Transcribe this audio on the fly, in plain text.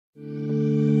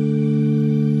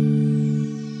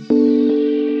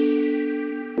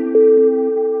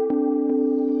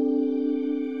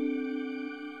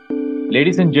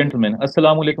Ladies and gentlemen,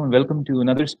 Assalamu alaikum and welcome to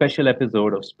another special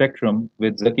episode of Spectrum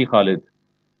with Zaki Khalid.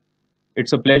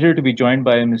 It's a pleasure to be joined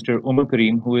by Mr. Umar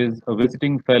Kareem, who is a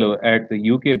visiting fellow at the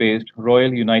UK based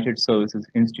Royal United Services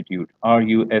Institute,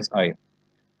 RUSI,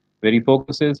 where he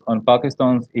focuses on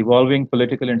Pakistan's evolving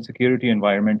political and security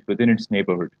environment within its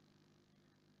neighborhood.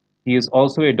 He is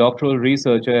also a doctoral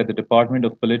researcher at the Department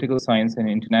of Political Science and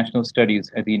International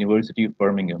Studies at the University of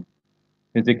Birmingham.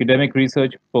 His academic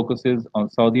research focuses on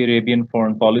Saudi Arabian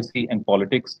foreign policy and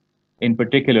politics, in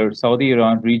particular Saudi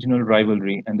Iran regional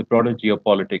rivalry and the broader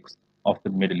geopolitics of the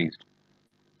Middle East.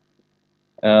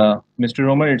 Mr.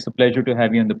 Romer, it's a pleasure to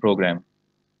have you on the program.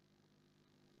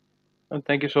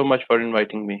 Thank you so much for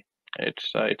inviting me.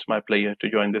 It's my pleasure to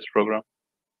join this program.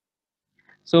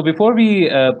 So, before we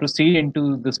proceed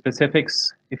into the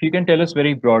specifics, if you can tell us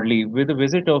very broadly, with the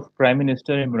visit of Prime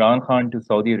Minister Imran Khan to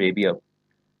Saudi Arabia,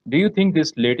 do you think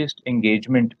this latest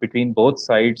engagement between both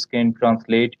sides can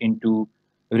translate into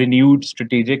renewed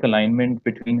strategic alignment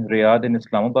between Riyadh and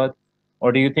Islamabad?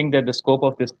 Or do you think that the scope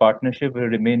of this partnership will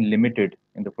remain limited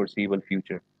in the foreseeable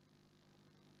future?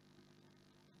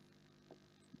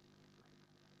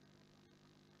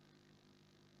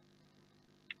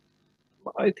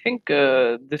 I think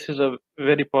this is a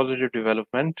very positive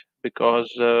development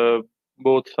because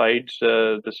both sides,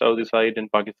 the Saudi side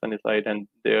and Pakistani side, and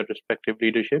their respective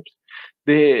leaderships,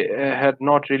 they had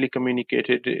not really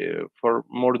communicated for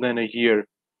more than a year.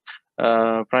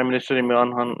 Prime Minister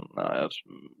Imran Khan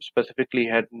specifically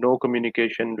had no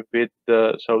communication with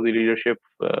the Saudi leadership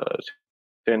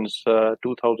since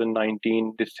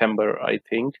 2019 December, I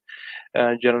think.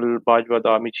 General Bajwa, the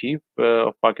army chief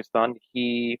of Pakistan,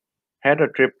 he had a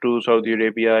trip to Saudi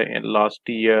Arabia in last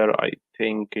year. I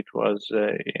think it was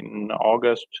in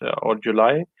August or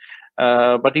July.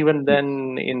 But even Yes.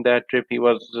 then, in that trip, he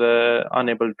was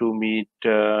unable to meet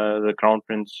the Crown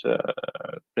Prince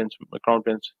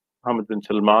Mohammed bin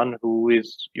Salman, who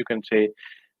is, you can say,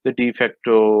 the de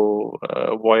facto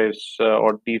voice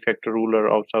or de facto ruler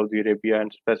of Saudi Arabia,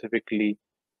 and specifically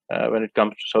when it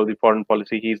comes to Saudi foreign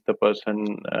policy, he's the person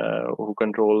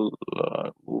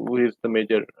who is the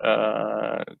major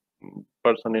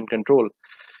person in control.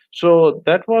 So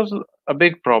that was a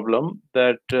big problem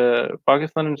that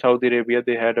Pakistan and Saudi Arabia,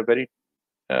 they had a very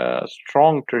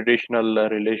strong traditional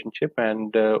relationship,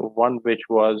 and one which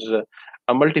was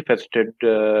a multifaceted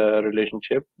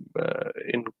relationship,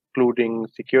 including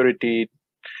security,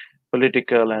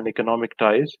 political, and economic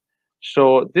ties.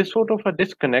 So this sort of a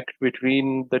disconnect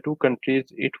between the two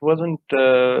countries, it wasn't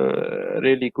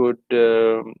really good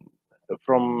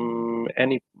from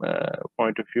any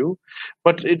point of view,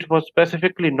 but it was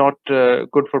specifically not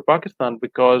good for Pakistan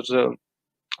because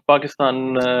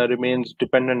Pakistan remains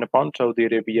dependent upon Saudi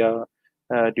Arabia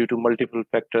due to multiple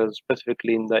factors,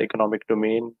 specifically in the economic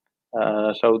domain.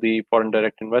 Saudi foreign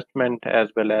direct investment, as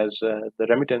well as the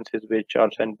remittances which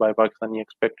are sent by Pakistani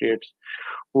expatriates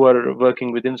who are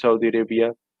working within Saudi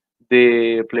Arabia.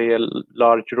 They play a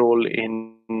large role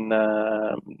in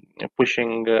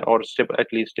pushing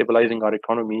at least stabilizing our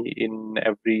economy in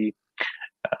every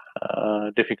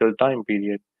difficult time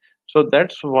period. So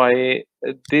that's why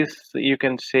this, you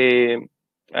can say,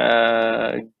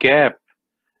 gap,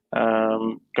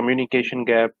 communication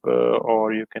gap,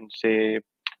 or you can say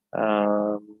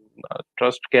um,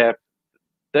 trust gap,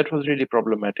 that was really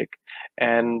problematic.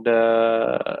 And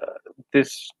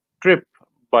this trip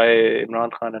by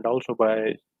Imran Khan and also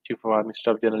by Chief of Army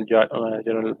Staff General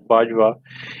Bajwa,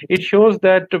 it shows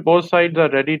that both sides are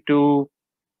ready to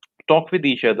talk with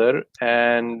each other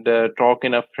and talk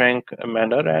in a frank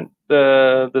manner. And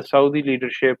the Saudi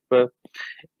leadership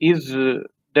is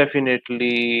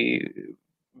definitely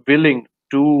willing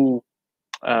to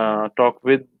talk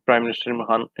with Prime Minister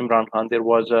Imran Khan. There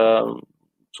was a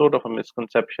sort of a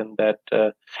misconception that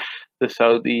the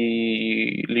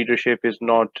Saudi leadership is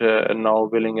not now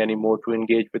willing anymore to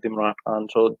engage with Imran Khan.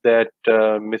 So that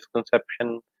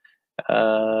misconception,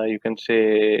 you can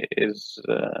say, is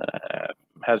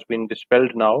has been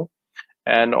dispelled now,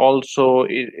 and also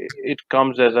it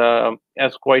comes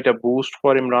as quite a boost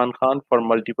for Imran Khan for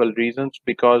multiple reasons,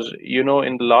 because in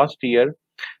the last year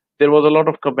there was a lot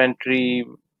of commentary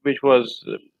which was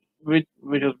which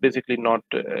was basically not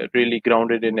really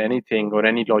grounded in anything or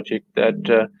any logic, that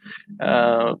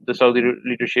the Saudi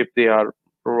leadership, they are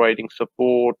providing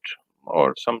support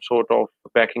or some sort of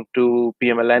backing to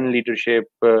PMLN leadership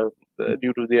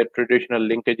due to their traditional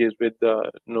linkages with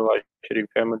the Nawaz Sharif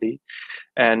family,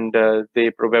 and they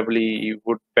probably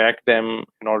would back them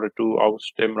in order to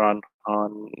oust Imran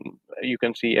Khan. You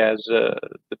can see as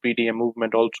the PDM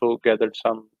movement also gathered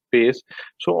some pace.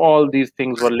 So all these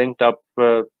things were linked up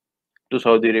to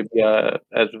Saudi Arabia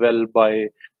as well by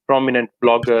prominent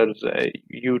bloggers,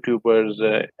 YouTubers,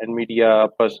 and media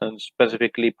persons,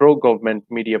 specifically pro-government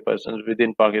media persons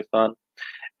within Pakistan.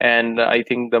 And I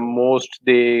think the most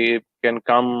they can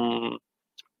come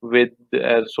with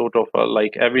as sort of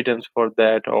like evidence for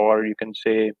that, or you can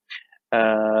say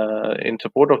in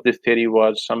support of this theory,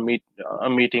 was a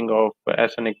meeting of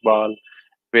Hassan Iqbal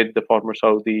with the former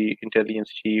Saudi intelligence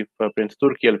chief Prince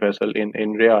Turki Al Faisal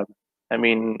in Riyadh. I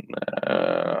mean,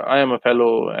 I am a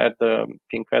fellow at the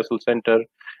King Faisal Center,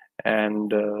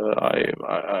 and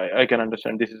I can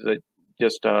understand this is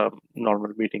just a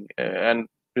normal meeting. And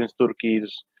Prince Turki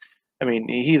is, I mean,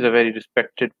 he's a very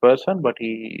respected person, but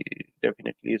he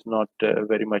definitely is not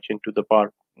very much into the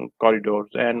park corridors.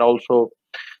 And also,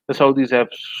 the Saudis have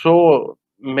so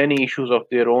many issues of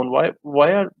their own.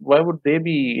 Why would they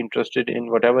be interested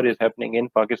in whatever is happening in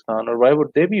Pakistan, or why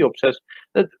would they be obsessed?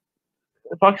 That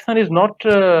Pakistan is not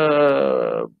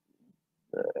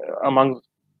among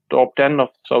top 10 of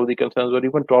Saudi concerns, or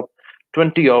even top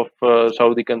 20 of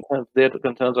Saudi concerns. Their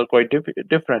concerns are quite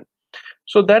different.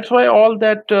 So that's why all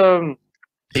that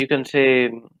you can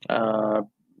say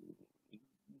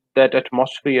that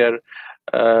atmosphere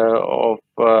of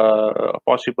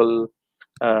possible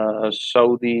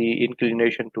Saudi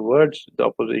inclination towards the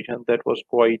opposition, that was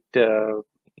quite that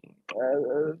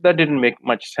didn't make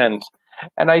much sense.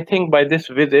 And I think by this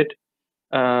visit,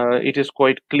 it is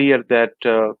quite clear that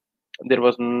there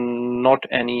was not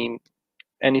any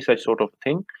such sort of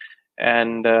thing.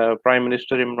 And Prime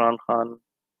Minister Imran Khan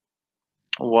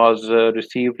was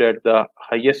received at the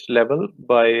highest level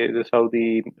by the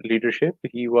Saudi leadership.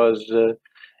 He was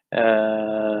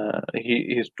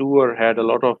his tour had a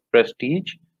lot of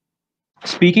prestige.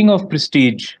 Speaking of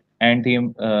prestige and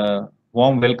the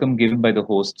warm welcome given by the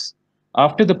hosts,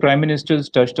 after the Prime Minister's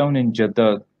touchdown in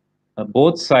Jeddah,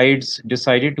 both sides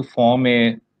decided to form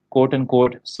a quote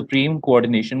unquote Supreme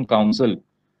Coordination Council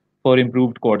for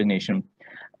improved coordination.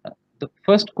 The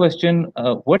first question,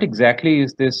 what exactly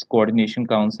is this Coordination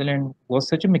Council, and was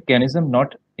such a mechanism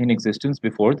not in existence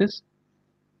before this?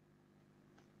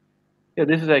 Yeah,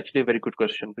 this is actually a very good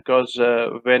question, because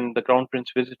when the Crown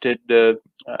Prince visited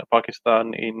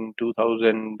Pakistan in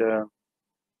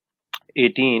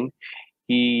 2018,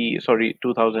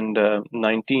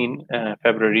 2019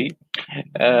 February,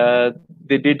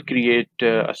 they did create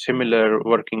a similar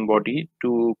working body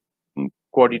to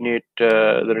coordinate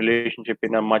the relationship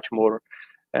in a much more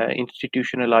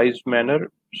institutionalized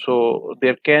manner. So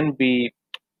there can be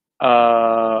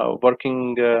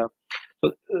working.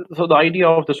 So the idea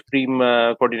of the Supreme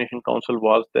Coordination Council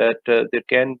was that there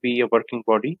can be a working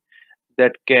body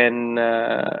that can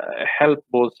help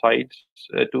both sides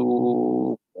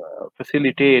to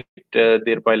facilitate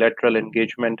their bilateral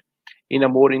engagement in a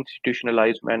more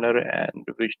institutionalized manner, and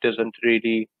which doesn't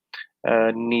really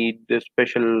need the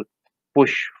special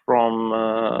push from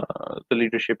the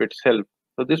leadership itself.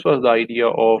 So this was the idea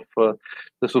of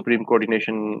the Supreme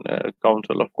Coordination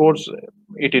Council. Of course,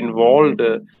 it involved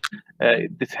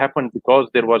this happened because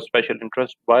there was special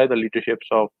interest by the leaderships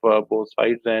of both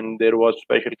sides, and there was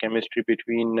special chemistry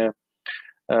between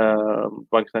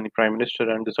Pakistani Prime Minister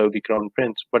and the Saudi Crown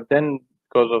Prince. But then,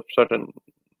 because of certain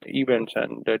events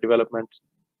and developments,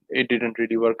 it didn't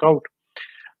really work out.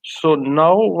 So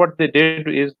now what they did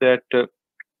is that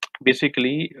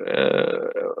basically,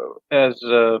 as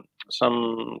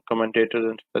some commentators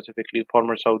and specifically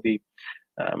former Saudi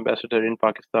ambassador in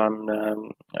Pakistan,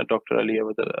 Dr. Ali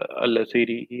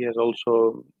Al-Asiri, he has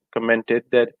also commented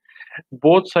that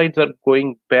both sides are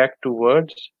going back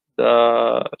towards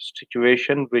the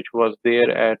situation which was there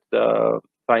at the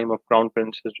time of Crown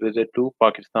Prince's visit to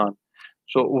Pakistan.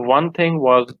 So one thing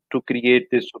was to create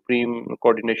this Supreme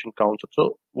Coordination Council.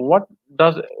 So what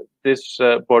does this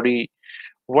body,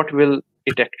 what will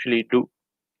it actually do?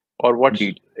 Or what's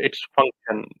Indeed. its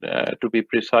function, to be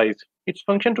precise? Its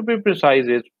function, to be precise,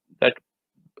 is that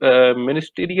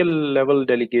ministerial level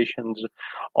delegations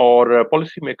or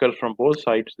policymakers from both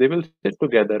sides, they will sit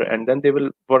together and then they will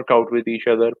work out with each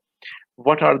other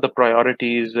what are the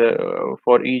priorities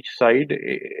for each side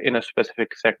in a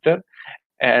specific sector,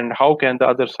 and how can the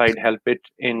other side help it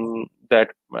in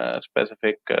that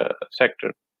specific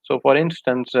sector. So for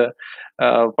instance,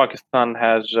 Pakistan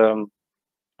has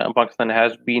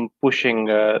been pushing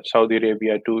Saudi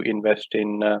Arabia to invest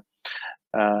in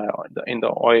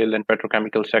the oil and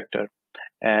petrochemical sector,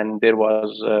 and there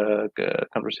was a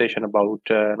conversation about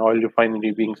an oil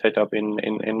refinery being set up in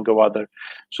Gwadar.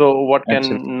 So what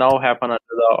Absolutely. can now happen under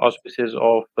the auspices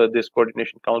of this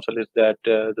coordination council is that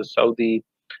the Saudi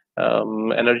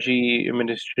energy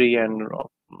ministry and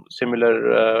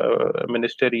similar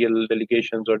ministerial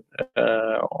delegations or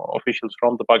officials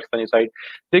from the Pakistani side,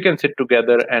 they can sit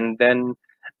together, and then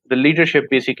the leadership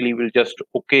basically will just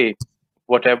okay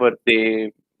whatever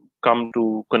they come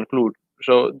to conclude.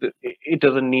 So it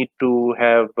doesn't need to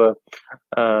have,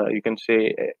 you can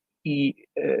say,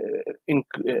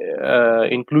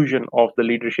 inclusion of the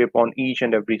leadership on each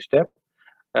and every step.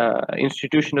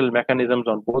 Institutional mechanisms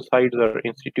on both sides, or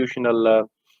institutional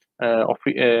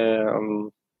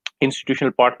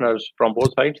partners from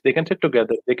both sides, they can sit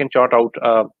together, they can chart out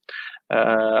a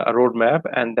roadmap,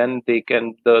 and then the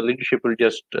leadership will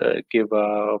just give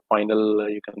a final,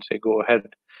 you can say, go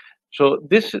ahead. So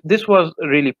this was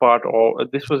really part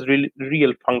of, this was really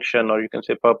real function, or you can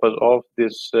say purpose of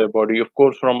this body. Of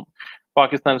course, from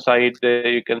Pakistan side,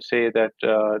 you can say that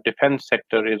defense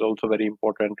sector is also very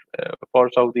important for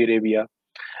Saudi Arabia,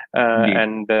 Indeed.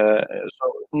 and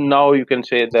so now you can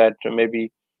say that maybe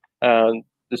uh,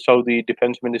 the Saudi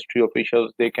Defense Ministry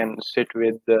officials, they can sit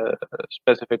with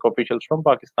specific officials from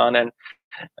Pakistan, and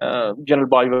General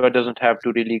Bajwa doesn't have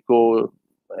to really go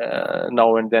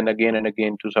now and then, again and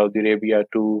again, to Saudi Arabia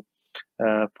to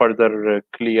further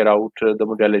clear out the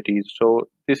modalities. So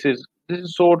this is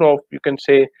sort of, you can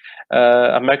say,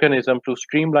 a mechanism to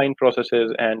streamline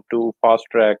processes and to fast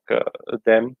track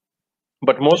them.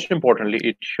 But most importantly,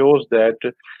 it shows that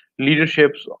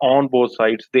leaderships on both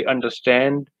sides, they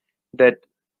understand that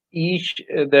each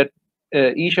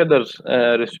other's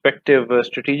respective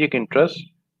strategic interests,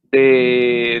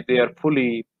 they are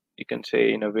fully, you can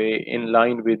say, in a way, in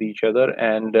line with each other,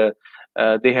 and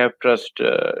they have trust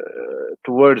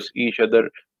towards each other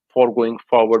for going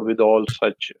forward with all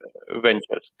such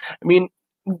ventures. I mean,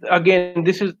 again,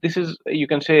 this is, you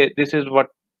can say, this is what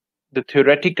the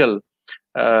theoretical,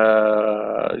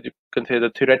 you can say,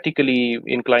 the theoretically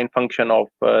inclined function of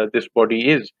this body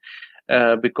is,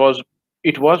 because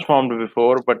it was formed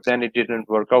before, but then it didn't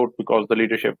work out because the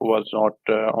leadership was not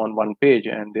on one page,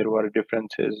 and there were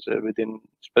differences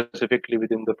specifically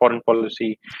within the foreign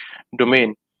policy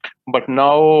domain. But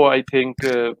now I think,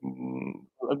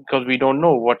 because we don't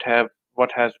know what has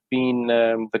been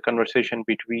the conversation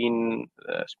between,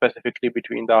 specifically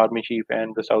between the army chief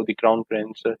and the Saudi crown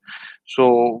prince.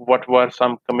 So what were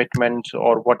some commitments,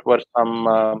 or what were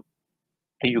some,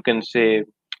 you can say,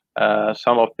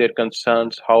 some of their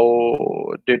concerns? How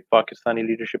did Pakistani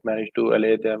leadership manage to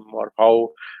allay them, or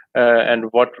how, and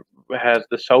what has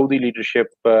the Saudi leadership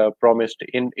promised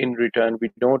in return? We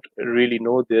don't really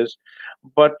know this,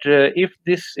 but if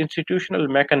this institutional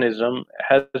mechanism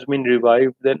has been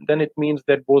revived, then it means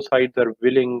that both sides are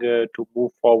willing to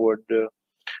move forward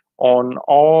on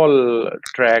all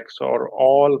tracks or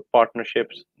all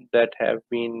partnerships that have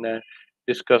been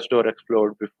discussed or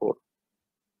explored before.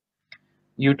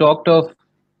 You talked of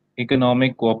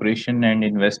economic cooperation and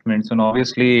investments, and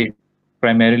obviously,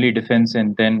 primarily defense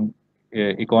and then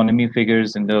economy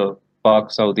figures in the Pak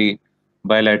Saudi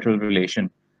bilateral relation.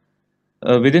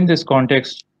 Within this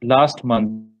context, last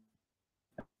month,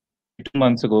 actually 2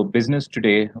 months ago, Business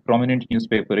Today, a prominent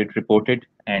newspaper, it reported,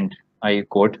 and I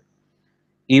quote,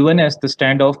 even as the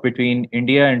standoff between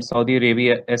India and Saudi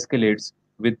Arabia escalates,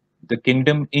 with the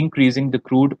kingdom increasing the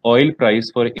crude oil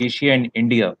price for Asia and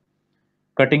India,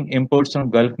 cutting imports from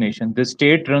Gulf nations, the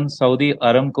state-run Saudi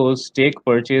Aramco's stake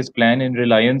purchase plan in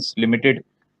Reliance Limited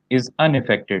is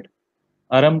unaffected.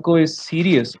 Aramco is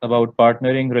serious about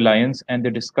partnering Reliance and the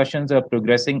discussions are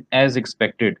progressing as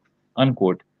expected.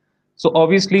 Unquote. So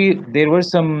obviously there were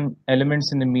some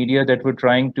elements in the media that were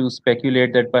trying to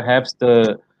speculate that perhaps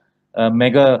the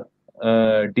mega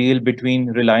deal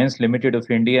between Reliance Limited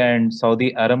of India and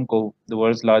Saudi Aramco, the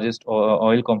world's largest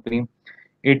oil company,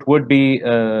 it would be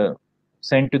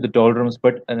sent to the doldrums.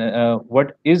 But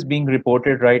what is being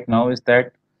reported right now is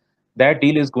that that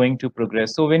deal is going to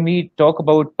progress. So when we talk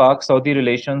about Pak-Saudi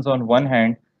relations on one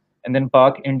hand and then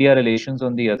Pak-India relations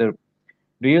on the other,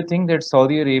 do you think that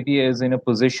Saudi Arabia is in a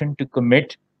position to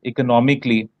commit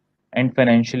economically and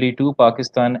financially to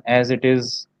Pakistan as it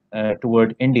is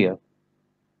toward India?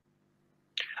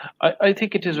 I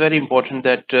think it is very important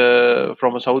that,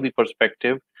 from a Saudi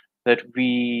perspective, that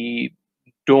we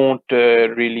don't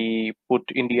really put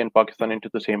India and Pakistan into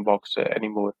the same box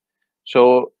anymore.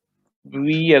 So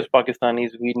we as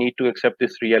Pakistanis, we need to accept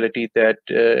this reality that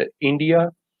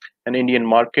India, an Indian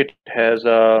market,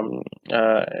 uh,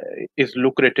 is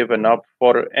lucrative enough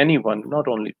for anyone, not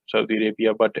only Saudi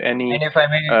Arabia, but any. And if I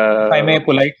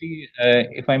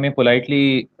may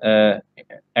politely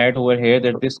add over here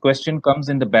that this question comes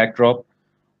in the backdrop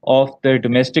of the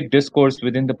domestic discourse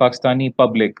within the Pakistani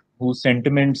public, whose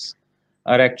sentiments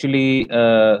are actually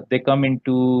they come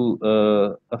into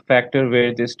a factor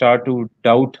where they start to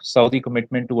doubt Saudi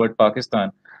commitment toward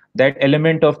Pakistan. That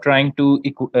element of trying to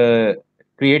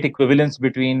create equivalence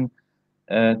between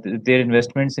their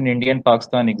investments in India and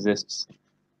Pakistan exists.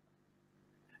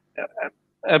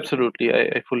 Absolutely,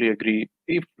 I fully agree.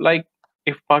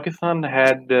 If Pakistan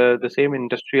had the same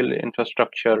industrial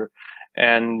infrastructure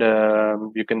and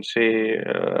you can say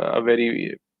a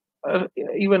very uh,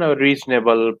 even a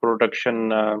reasonable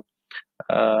production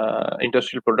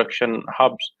industrial production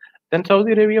hubs, then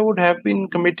Saudi Arabia would have been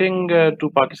committing to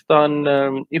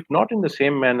Pakistan, if not in the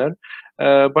same manner,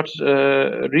 but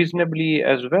reasonably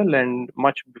as well and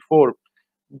much before.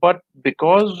 But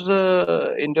because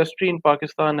industry in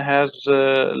Pakistan has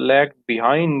lagged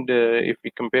behind, if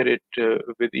we compare it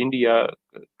with India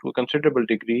to a considerable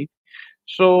degree,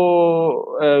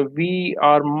 so we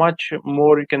are much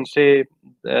more, you can say,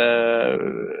 uh,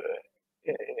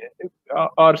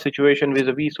 our situation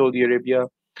vis-a-vis Saudi Arabia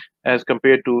as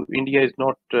compared to India is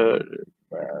not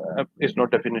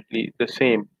definitely the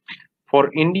same.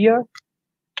 For India,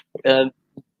 uh,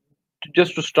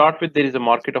 just to start with, there is a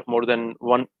market of more than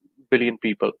 1 billion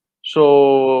people.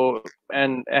 So,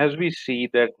 and as we see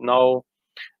that now,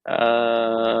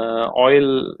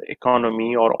 oil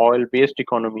economy or oil-based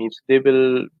economies, they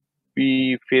will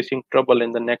be facing trouble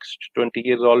in the next 20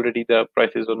 years. Already, the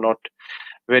prices are not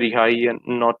very high and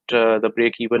not the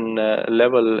break-even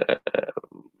level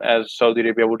as Saudi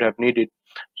Arabia would have needed.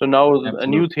 So now a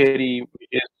new Absolutely. theory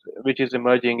which is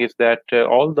emerging is that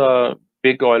all the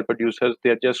big oil producers, they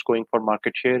are just going for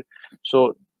market share,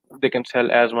 so they can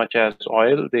sell as much as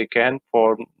oil they can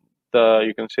for the,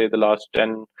 you can say, the last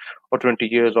 10 or 20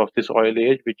 years of this oil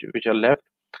age which are left.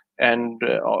 And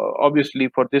obviously,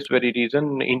 for this very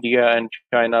reason, India and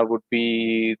China would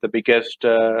be the biggest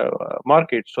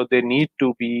market. So they need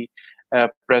to be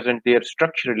present there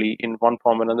structurally in one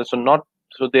form or another.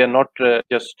 So they are not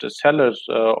just sellers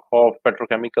of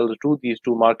petrochemicals to these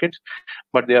two markets,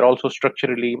 but they are also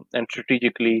structurally and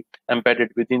strategically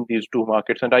embedded within these two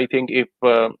markets. And I think if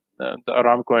the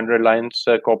Aramco and Reliance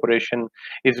cooperation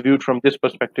is viewed from this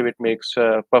perspective, it makes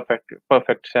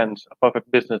perfect sense, perfect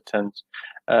business sense.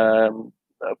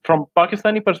 From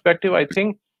Pakistani perspective, I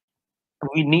think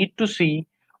we need to see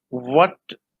what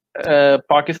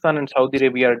Pakistan and Saudi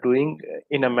Arabia are doing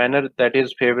in a manner that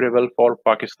is favorable for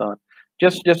Pakistan.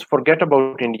 Just forget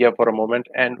about India for a moment,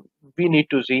 and we need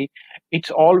to see it's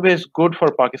always good for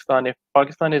Pakistan if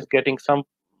Pakistan is getting some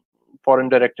foreign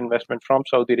direct investment from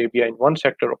Saudi Arabia in one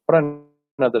sector or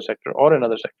another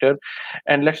sector,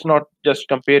 and let's not just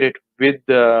compare it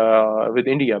with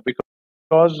India,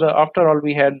 because after all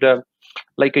we had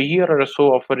like a year or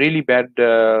so of a really bad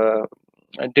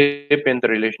dip in the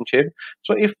relationship.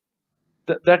 So if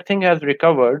that thing has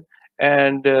recovered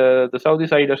and the Saudi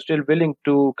side are still willing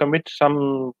to commit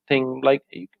something like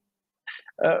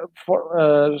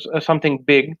for something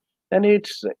big, then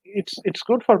it's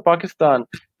good for Pakistan,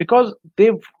 because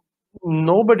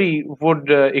nobody would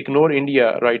ignore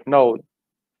India right now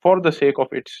for the sake of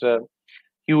its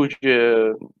huge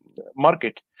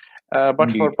market. But for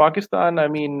Indeed. Pakistan, I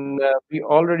mean, we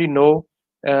already know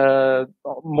uh,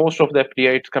 most of the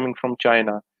FDI is coming from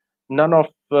China. None of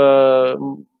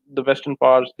the Western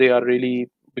powers, they are really,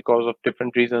 because of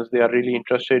different reasons, they are really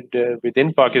interested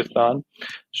within Pakistan.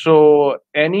 So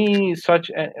any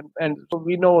such, and so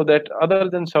we know that other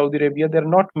than Saudi Arabia, there are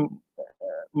not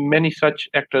many such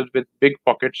actors with big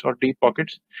pockets or deep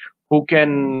pockets who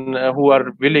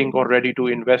are willing or ready to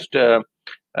invest.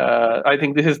 I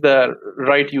think this is the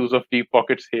right use of deep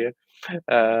pockets here,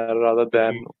 rather than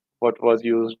Agreed. what was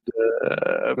used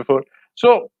before.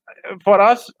 So for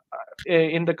us,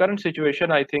 in the current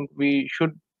situation, I think we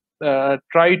should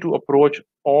try to approach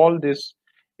all this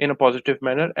in a positive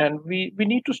manner, and we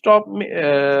need to stop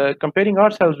comparing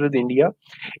ourselves with India,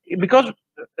 because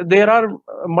there are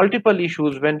multiple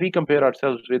issues when we compare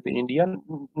ourselves with India,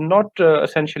 not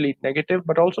essentially negative,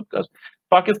 but also because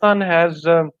Pakistan has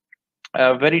a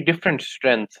very different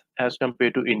strength as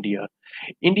compared to India.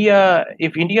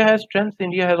 If India has strength,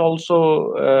 India has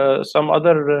also some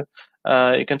other,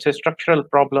 you can say, structural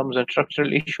problems and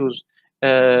structural issues,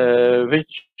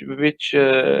 which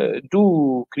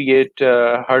do create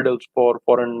hurdles for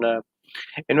foreign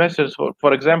investors.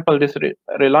 For example, this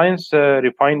Reliance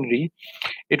refinery,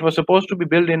 it was supposed to be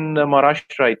built in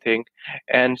Maharashtra, I think,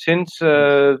 and since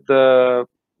the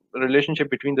relationship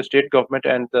between the state government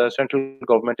and the central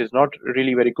government is not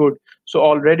really very good, so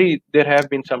already there have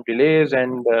been some delays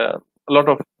and a lot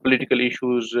of political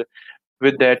issues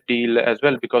with that deal as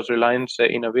well, because Reliance,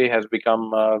 in a way, has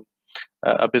become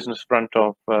a business front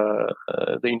of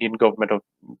the Indian government of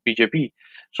BJP.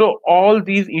 So all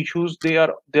these issues,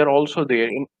 they're also there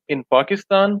in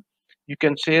Pakistan. You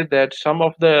can say that some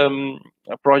of the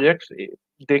projects,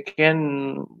 they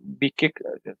can be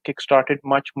kick-started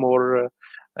much more.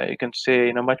 You can say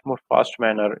in a much more fast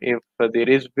manner. If there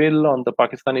is will on the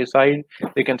Pakistani side,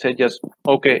 they can say just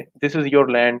okay, this is your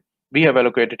land. We have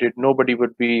allocated it. Nobody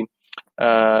would be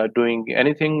doing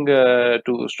anything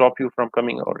to stop you from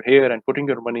coming over here and putting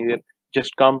your money there.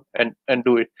 Just come and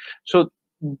do it. So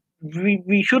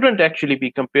we shouldn't actually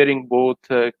be comparing both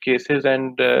cases,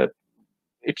 and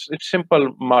it's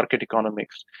simple market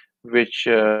economics which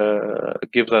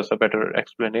gives us a better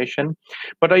explanation.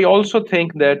 But I also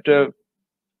think that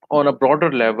on a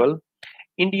broader level,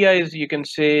 India is, you can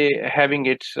say, having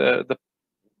its the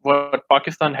what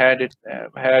Pakistan had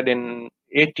in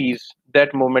 80s.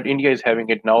 That moment, India is having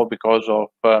it now because of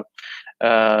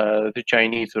the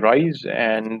Chinese rise,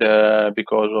 and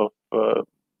because of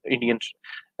Indians,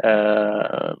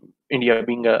 India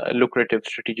being a lucrative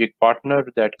strategic partner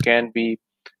that can be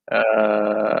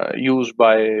used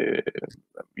by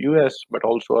US, but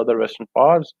also other Western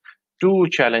powers to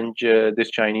challenge this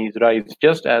Chinese rise,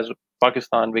 just as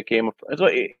Pakistan became. So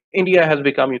India has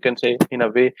become, you can say, in a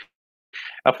way,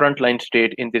 a frontline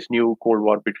state in this new Cold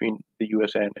War between the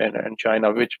US and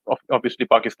China, which obviously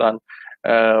Pakistan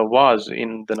was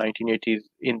in the 1980s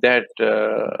in that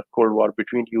Cold War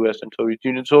between US and Soviet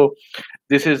Union. So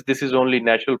this is only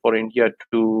natural for India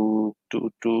to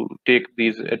take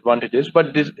these advantages,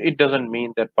 but it doesn't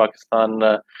mean that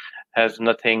Pakistan has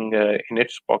nothing in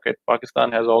its pocket.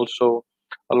 Pakistan has also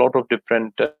a lot of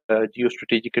different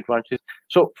geostrategic advantages.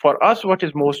 So for us, what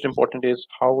is most important is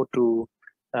how to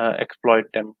exploit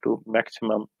them to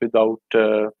maximum without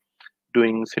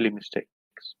doing silly mistakes.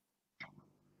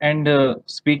 And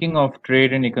speaking of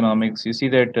trade and economics, you see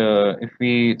that if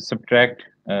we subtract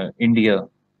India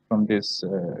from this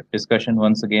discussion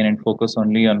once again and focus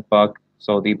only on Pak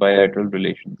Saudi bilateral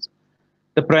relations,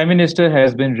 the Prime Minister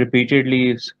has been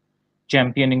repeatedly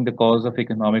championing the cause of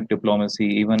economic diplomacy.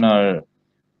 Even our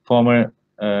former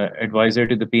advisor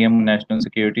to the PM on National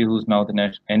Security, who's now the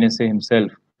NSA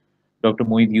himself, Dr.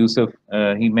 Moeed Yusuf,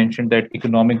 he mentioned that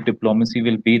economic diplomacy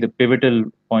will be the pivotal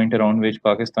point around which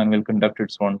Pakistan will conduct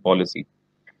its foreign policy.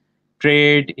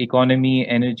 Trade, economy,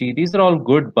 energy, these are all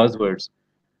good buzzwords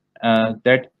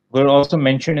that were also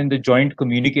mentioned in the joint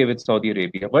communique with Saudi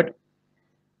Arabia. But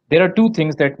there are two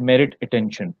things that merit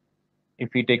attention if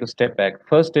we take a step back.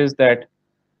 First is that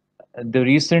the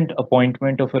recent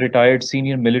appointment of a retired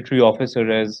senior military officer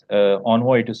as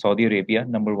envoy to Saudi Arabia,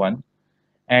 number one.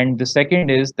 And the second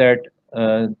is that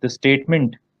the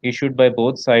statement issued by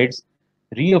both sides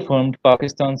reaffirmed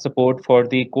Pakistan's support for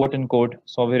the quote unquote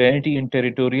sovereignty and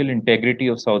territorial integrity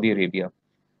of Saudi Arabia.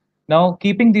 Now,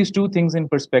 keeping these two things in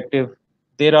perspective,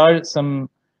 there are some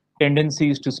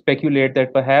tendencies to speculate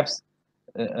that perhaps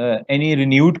any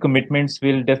renewed commitments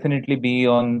will definitely be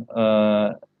on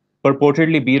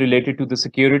purportedly be related to the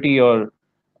security or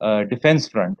defense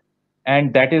front.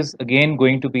 And that is again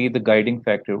going to be the guiding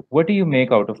factor. What do you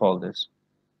make out of all this?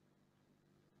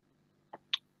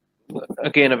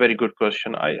 Again, a very good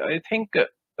question. I think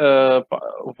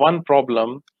one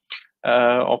problem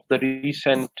of the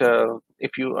recent,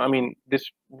 if you, I mean, this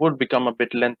would become a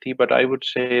bit lengthy, but I would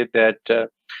say that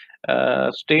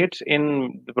states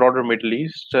in the broader Middle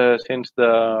East, since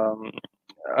the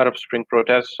Arab Spring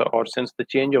protests, or since the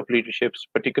change of leaderships,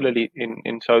 particularly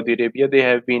in Saudi Arabia, they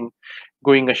have been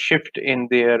going a shift in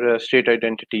their state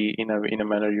identity in a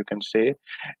manner, you can say.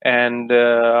 And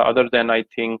other than, I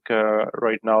think,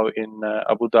 right now in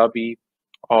Abu Dhabi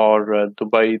or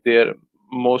Dubai, there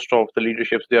most of the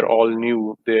leaderships, they're all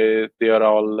new. They are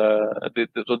all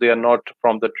so they are not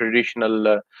from the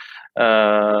traditional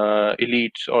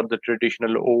elites or the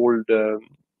traditional old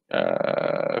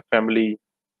family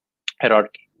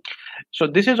hierarchy. So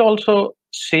this is also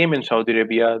same in Saudi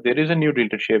Arabia. There is a new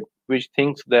leadership which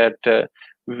thinks that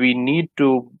we need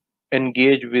to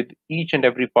engage with each and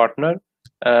every partner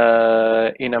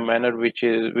in a manner which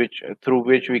through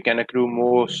which we can accrue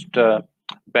most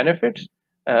benefits.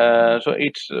 So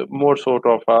it's more sort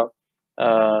of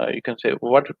a, you can say,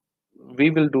 what we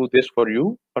will do this for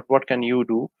you, but what can you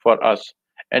do for us?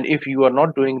 And if you are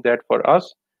not doing that for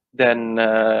us, then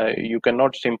you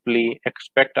cannot simply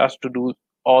expect us to do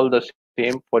all the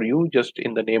same for you just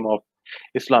in the name of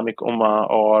Islamic Ummah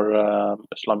or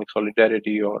Islamic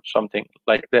solidarity or something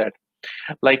like that.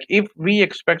 Like if we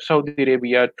expect Saudi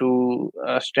Arabia to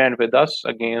stand with us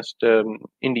against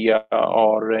India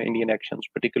or Indian actions,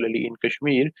 particularly in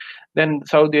Kashmir, then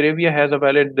Saudi Arabia has a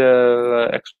valid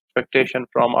expectation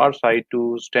from our side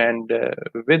to stand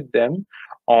with them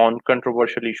on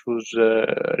controversial issues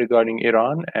regarding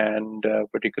Iran, and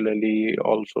particularly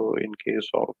also in case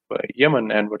of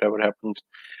Yemen and whatever happens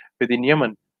within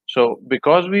Yemen. So,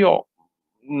 because we all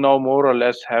now more or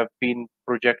less have been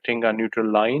projecting a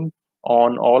neutral line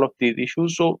on all of these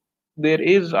issues, so there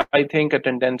is, I think, a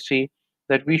tendency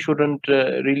that we shouldn't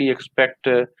really expect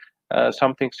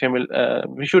something similar.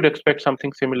 We should expect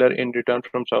something similar in return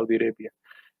from Saudi Arabia.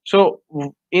 So,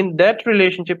 in that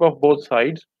relationship of both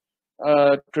sides,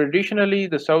 traditionally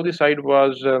the Saudi side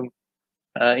was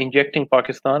injecting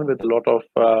Pakistan with a lot of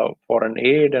foreign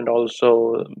aid and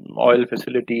also oil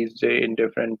facilities in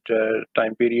different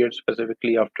time periods,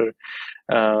 specifically after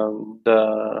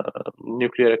the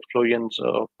nuclear explosions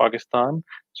of Pakistan.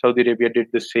 Saudi Arabia did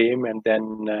the same, and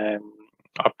then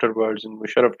afterwards in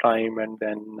Musharraf time, and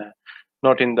then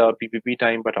not in the PPP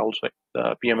time, but also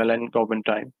the PMLN government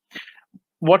time.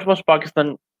 What was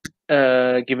Pakistan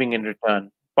giving in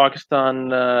return? Pakistan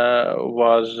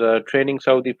was training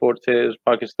Saudi forces.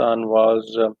 Pakistan was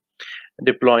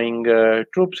deploying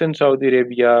troops in Saudi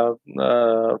Arabia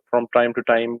from time to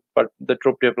time, but the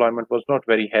troop deployment was not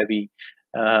very heavy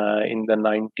in the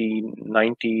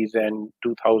 1990s and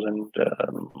 2000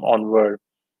 onward.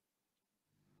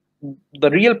 The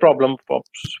real problem for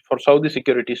Saudi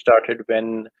security started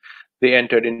when they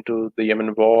entered into the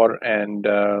Yemen war, and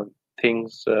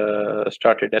things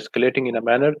started escalating in a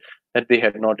manner that they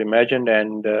had not imagined.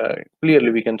 And clearly,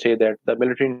 we can say that the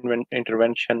military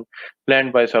intervention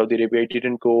planned by Saudi Arabia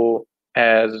didn't go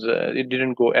as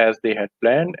they had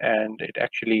planned, and it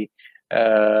actually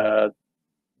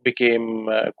became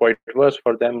quite worse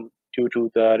for them due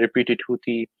to the repeated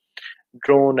Houthi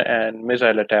drone and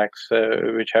missile attacks,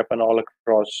 which happen all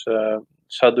across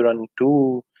southern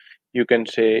to, you can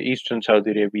say, eastern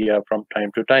Saudi Arabia from time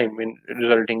to time,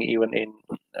 resulting even in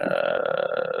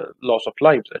loss of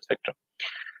lives, etc.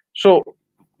 So,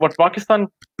 what Pakistan,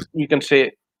 you can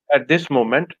say, at this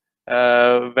moment,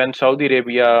 when Saudi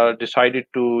Arabia decided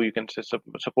to, you can say,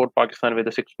 support Pakistan with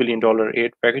a $6 billion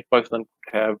aid package, Pakistan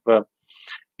have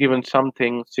given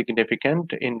something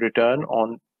significant in return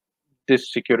on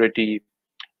this security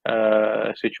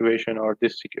situation or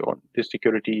this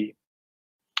security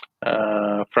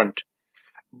front.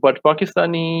 But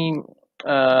Pakistani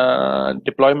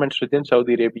deployments within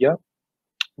Saudi Arabia,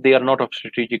 they are not of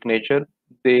strategic nature.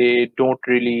 They don't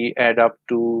really add up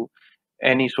to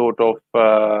any sort of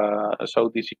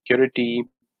Saudi security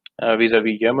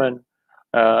vis-a-vis Yemen.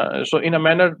 So, in a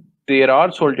manner, there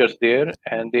are soldiers there,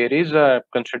 and there is a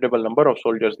considerable number of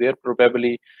soldiers there.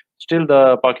 Probably, still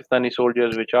the Pakistani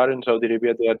soldiers which are in Saudi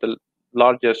Arabia, they are the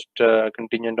largest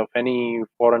contingent of any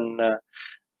foreign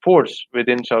force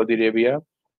within Saudi Arabia.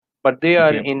 But they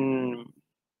are Okay. in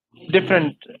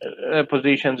different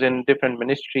positions in different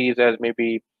ministries, as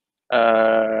maybe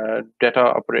as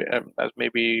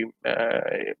maybe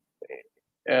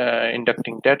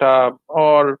inducting data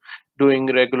or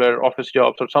doing regular office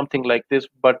jobs or something like this.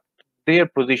 But their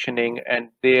positioning and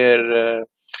their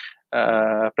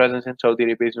presence in Saudi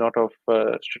Arabia is not of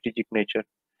strategic nature.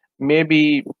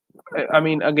 Maybe, I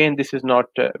mean, again, this is not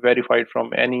verified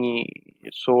from any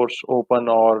source, open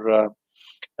or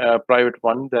private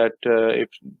one, that if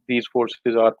these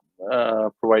forces are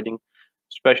providing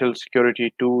special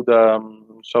security to the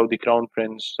Saudi Crown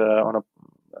Prince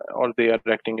or they are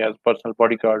acting as personal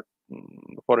bodyguard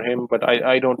for him. But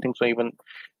I don't think so. Even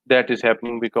that is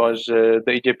happening, because the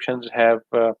Egyptians have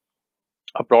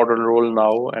a broader role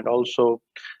now, and also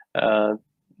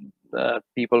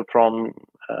people from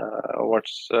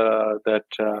what's that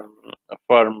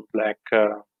firm, Black.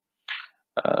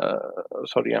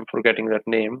 Sorry, I'm forgetting that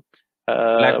name.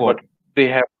 Blackwater. But they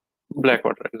have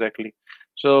Blackwater, exactly.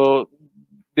 So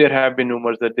there have been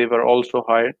rumors that they were also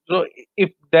hired. So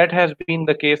if that has been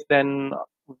the case, then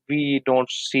we don't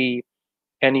see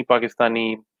any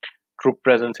Pakistani troop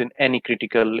presence in any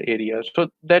critical areas. So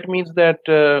that means that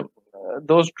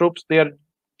those troops, they are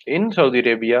in Saudi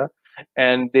Arabia,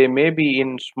 and they may be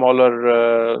in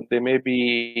smaller, they may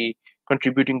be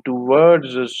contributing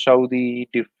towards Saudi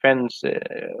defense,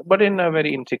 but in a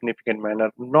very insignificant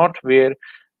manner, not where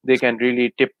they can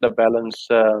really tip the balance,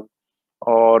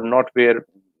 or not where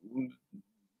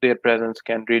their presence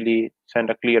can really send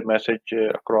a clear message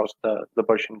across the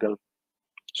Persian Gulf.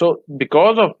 So,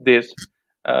 because of this,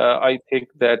 I think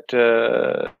that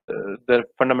the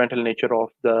fundamental nature of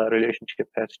the relationship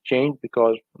has changed,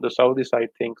 because the Saudi side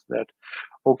thinks that,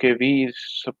 okay, we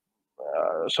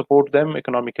support them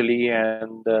economically,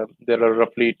 and there are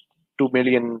roughly 2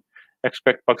 million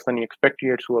Pakistani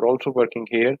expatriates who are also working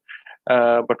here.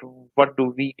 But what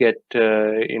do we get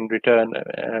in return?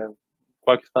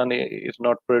 Pakistan is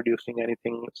not producing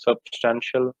anything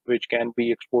substantial which can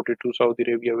be exported to Saudi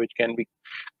Arabia, which can be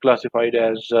classified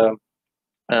as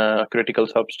a critical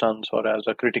substance or as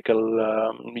a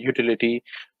critical utility.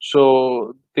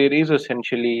 So there is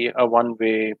essentially a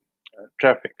one-way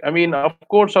traffic. I mean, of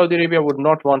course, Saudi Arabia would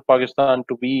not want Pakistan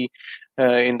to be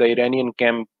in the Iranian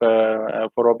camp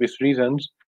for obvious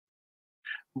reasons.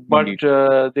 But Indeed.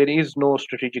 there is no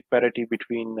strategic parity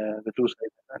between the two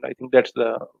sides, and I think that's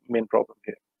the main problem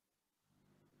here.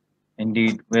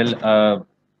 Indeed. Well,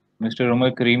 Mr.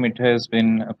 Umar Kareem, it has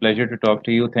been a pleasure to talk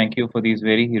to you. Thank you for these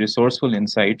very resourceful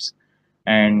insights.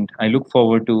 And I look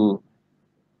forward to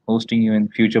hosting you in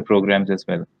future programs as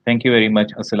well. Thank you very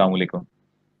much. Assalamu alaikum.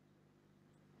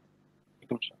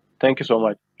 Thank you so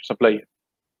much. It's a pleasure.